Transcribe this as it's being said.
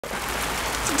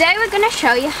Today we're going to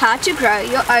show you how to grow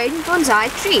your own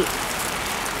bonsai tree.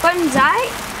 Bonsai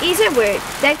is a word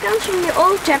that comes from the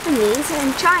old Japanese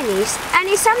and Chinese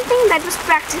and is something that was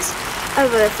practiced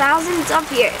over thousands of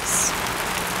years.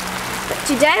 But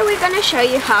today we're going to show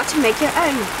you how to make your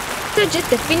own. So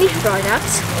just the finished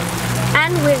products,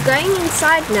 and we're going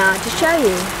inside now to show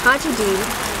you how to do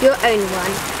your own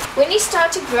one. When you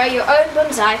start to grow your own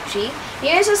bonsai tree,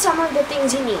 here's are some of the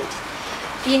things you need.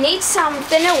 You need some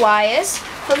thinner wires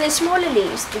for the smaller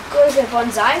leaves, because a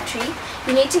bonsai tree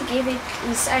you need to give it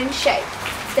its own shape.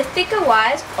 The thicker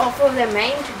wires are for the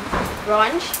main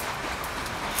branch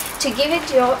to give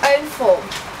it your own form.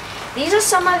 These are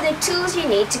some of the tools you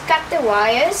need to cut the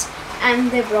wires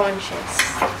and the branches.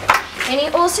 And you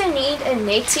also need a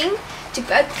netting to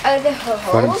poke over the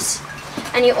holes,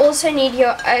 and you also need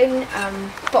your own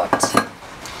pot.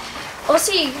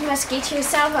 Also, you must get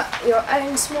yourself your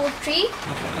own small tree.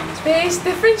 There's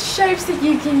different shapes that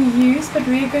you can use, but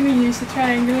we're going to use the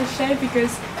triangular shape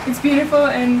because it's beautiful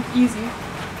and easy.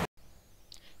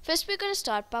 First, we're going to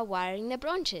start by wiring the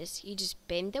branches. You just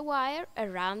bend the wire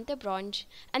around the branch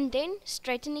and then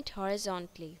straighten it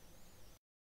horizontally.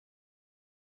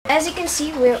 As you can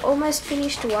see, we're almost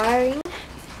finished wiring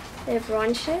the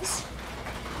branches,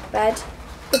 but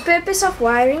the purpose of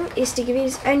wiring is to give it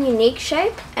its own unique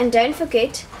shape, and don't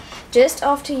forget, just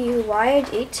after you wired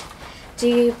it,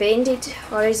 to bend it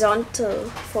horizontal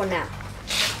for now.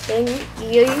 Then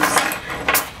use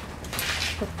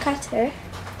a cutter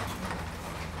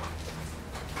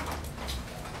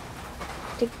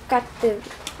to cut the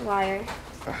wire.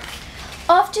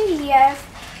 After you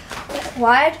have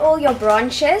wired all your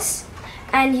branches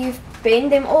and you've bent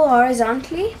them all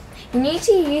horizontally, you need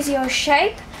to use your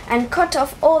shape and cut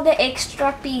off all the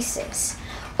extra pieces.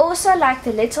 Also, like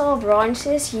the little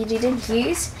branches you didn't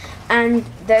use and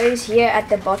those here at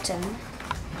the bottom.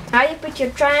 Now you put your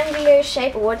triangular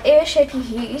shape or whatever shape you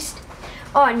used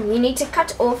on, you need to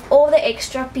cut off all the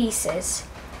extra pieces.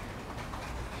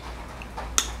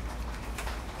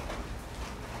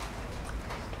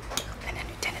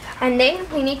 And then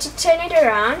we need to turn it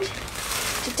around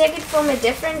to take it from a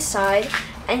different side,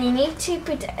 and you need to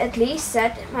put at least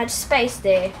that much space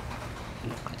there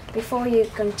before you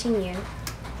continue.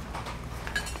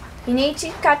 You need to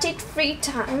cut it 3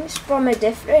 times from a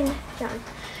different time,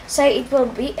 so it will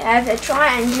have a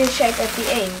triangular shape at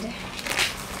the end.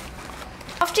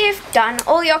 After you've done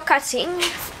all your cutting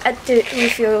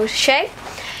with your shape,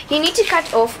 you need to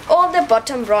cut off all the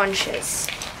bottom branches.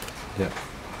 Yeah.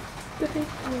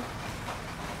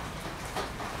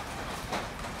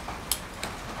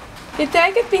 You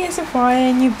take a piece of wire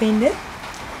and you bend it,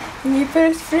 and you put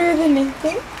it through the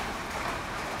netting,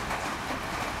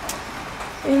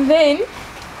 and then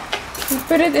you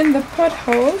put it in the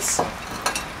potholes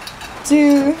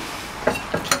to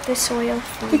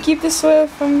keep the soil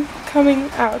from coming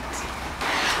out.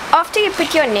 After you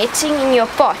put your netting in your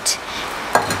pot,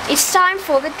 it's time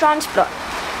for the transplant.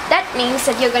 That means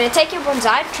that you're going to take your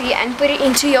bonsai tree and put it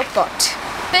into your pot.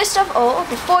 First of all,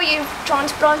 before you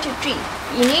transplant your tree,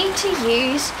 you need to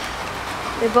use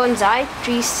the bonsai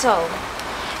tree soil.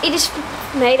 It is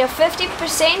made of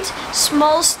 50%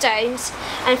 small stones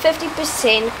and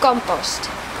 50% compost.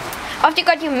 After you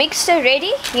got your mixture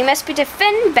ready, you must put a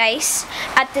thin base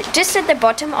just at the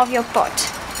bottom of your pot.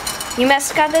 You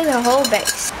must cover the whole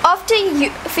base. After you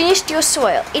finished your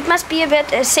soil, it must be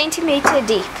about a centimeter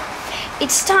deep.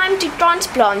 It's time to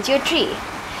transplant your tree.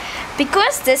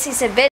 Because this is a bit